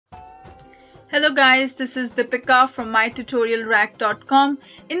Hello guys, this is Deepika from mytutorialrack.com.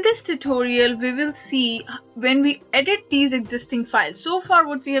 In this tutorial, we will see when we edit these existing files. So far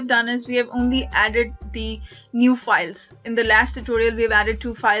what we have done is we have only added the new files. In the last tutorial, we have added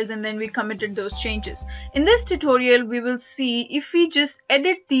 2 files and then we committed those changes. In this tutorial, we will see if we just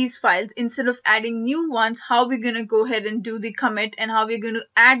edit these files instead of adding new ones, how we're going to go ahead and do the commit and how we're going to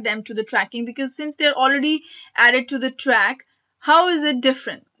add them to the tracking, because since they're already added to the track, how is it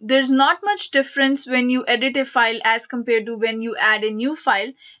different? There's not much difference when you edit a file as compared to when you add a new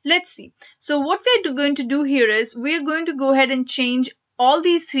file. Let's see. So what we're going to do here is we're going to go ahead and change all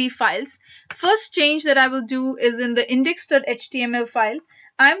these 3 files. First change that I will do is in the index.html file.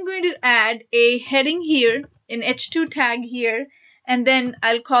 I'm going to add a heading here in h2 tag here, and then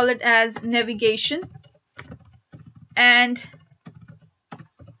I'll call it as navigation, and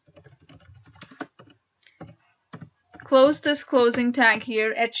close this closing tag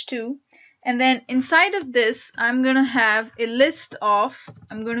here, h2, and then inside of this I'm going to have a list of,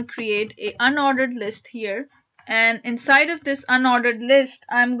 I'm going to create a unordered list here, and inside of this unordered list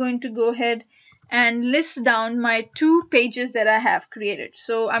I'm going to go ahead and list down my 2 pages that I have created.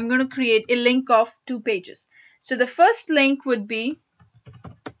 So I'm going to create a link of 2 pages. So the first link would be,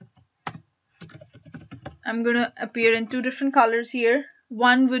 I'm going to appear in 2 different colors here.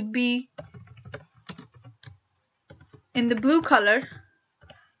 One would be in the blue color.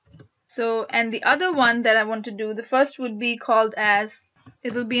 So, and the other one that I want to do, the first would be called as,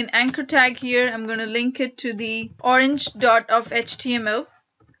 it will be an anchor tag here. I'm going to link it to the orange dot of HTML,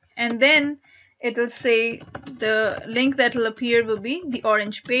 and then it will say the link that will appear will be the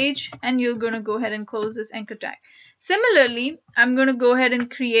orange page, and you're going to go ahead and close this anchor tag. Similarly, I'm going to go ahead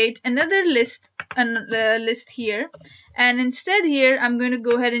and create another list here, and instead here I'm going to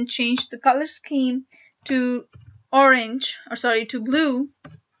go ahead and change the color scheme to to blue,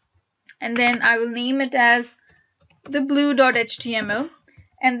 and then I will name it as the blue.html,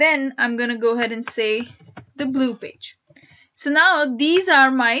 and then I'm going to go ahead and say the blue page. So now these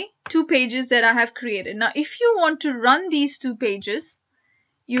are my 2 pages that I have created. Now if you want to run these 2 pages,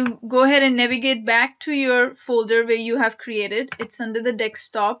 you go ahead and navigate back to your folder where you have created. It's under the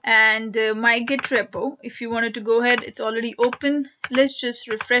desktop and my Git repo. If you wanted to go ahead, it's already open. Let's just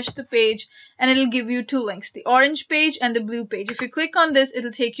refresh the page and it'll give you 2 links, the orange page and the blue page. If you click on this,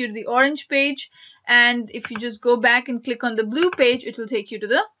 it'll take you to the orange page, and if you just go back and click on the blue page, it will take you to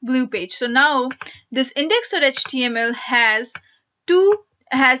the blue page. So now this index.html has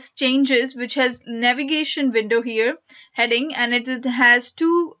changes, which has navigation window here, heading, and it has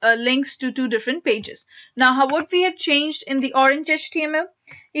 2 links to 2 different pages. Now what we have changed in the orange HTML,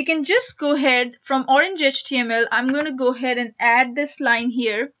 you can just go ahead from orange HTML, I'm going to go ahead and add this line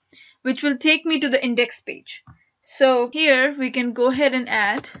here, which will take me to the index page. So here we can go ahead and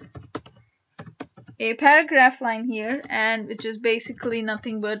add a paragraph line here, and which is basically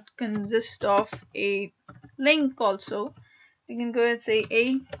nothing but consists of a link also. You can go ahead and say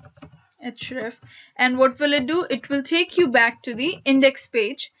a href, and what will it do? It will take you back to the index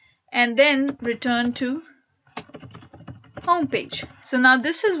page and then return to home page. So now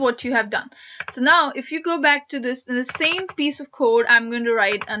this is what you have done. So now if you go back to this, in the same piece of code I'm going to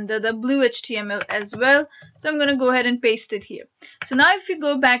write under the blue HTML as well. So I'm going to go ahead and paste it here. So now if you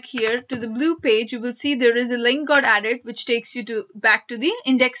go back here to the blue page, you will see there is a link got added which takes you back to the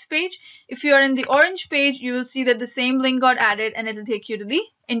index page. If you are in the orange page, you will see that the same link got added and it will take you to the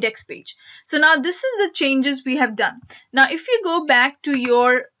index page. So now this is the changes we have done. Now if you go back to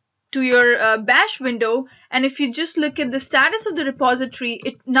your bash window, and if you just look at the status of the repository,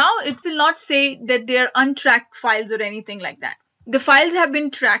 it will not say that they are untracked files or anything like that. The files have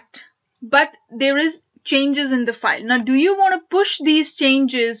been tracked, but there is changes in the file. Now do you want to push these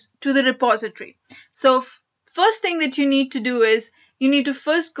changes to the repository? So first thing that you need to do is you need to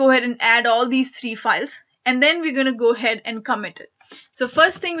first go ahead and add all these 3 files, and then we're going to go ahead and commit it. So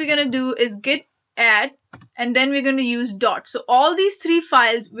first thing we're going to do is git add, and then we're going to use dot. So all these 3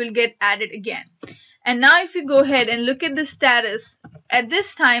 files will get added again. And now if you go ahead and look at the status, at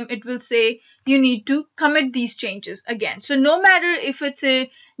this time it will say you need to commit these changes again. So no matter if it's a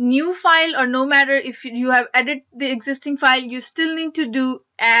new file or no matter if you have added the existing file, you still need to do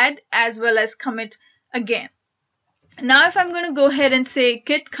add as well as commit again. Now if I'm going to go ahead and say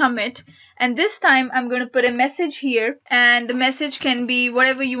git commit, and this time I'm going to put a message here, and the message can be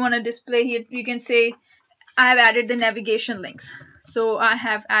whatever you want to display here. You can say I have added the navigation links. So I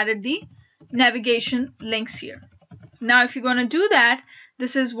have added the navigation links here. Now if you're going to do that,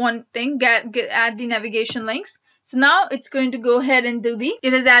 this is one thing, add the navigation links. So now it's going to go ahead and do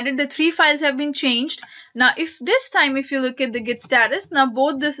it has added the 3 files have been changed. Now if this time if you look at the git status, now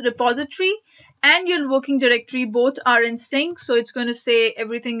both this repository and your working directory both are in sync, so it's going to say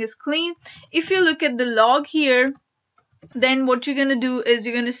everything is clean. If you look at the log here, then what you're going to do is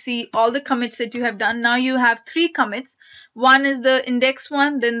you're going to see all the commits that you have done. Now you have 3 commits. One is the index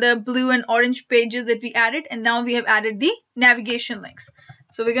one, then the blue and orange pages that we added, and now we have added the navigation links.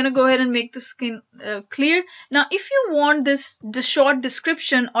 So we're going to go ahead and make the screen clear. Now if you want the short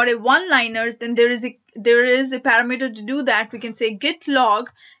description or a one-liners, then there is a parameter to do that. We can say git log,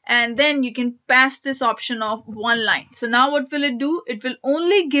 and then you can pass this option of one line. So now what will it do? It will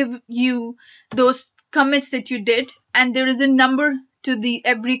only give you those commits that you did, and there is a number to the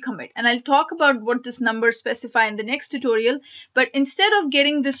every commit, and I'll talk about what this number specify in the next tutorial. But instead of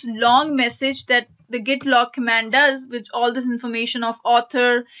getting this long message that the git log command does with all this information of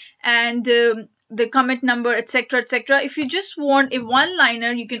author and the commit number, etc., etc., if you just want a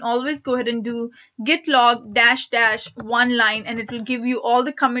one-liner, you can always go ahead and do git log -- one line, and it will give you all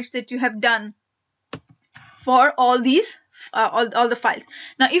the commits that you have done for all these all the files.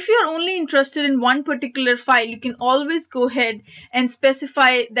 Now if you're only interested in one particular file, you can always go ahead and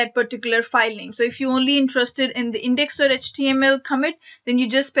specify that particular file name. So if you're only interested in the index.html commit, then you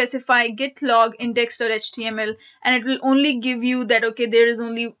just specify git log index.html, and it will only give you that, okay, there is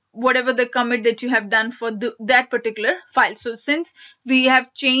only whatever the commit that you have done for that particular file. So since we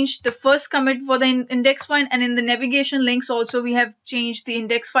have changed the first commit for the index file, and in the navigation links also we have changed the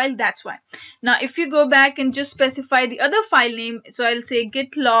index file, that's why. Now if you go back and just specify the other file name, so I'll say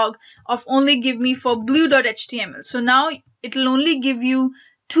git log of only give me for blue.html. So now it will only give you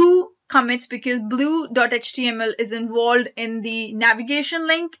 2 commits because blue.html is involved in the navigation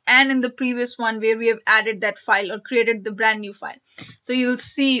link and in the previous one where we have added that file or created the brand new file. So you'll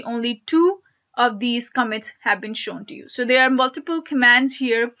see only 2 of these commits have been shown to you. So there are multiple commands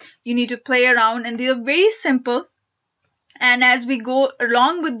here. You need to play around, and they are very simple. And as we go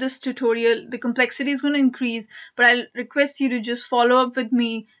along with this tutorial, the complexity is going to increase, but I'll request you to just follow up with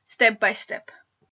me step by step.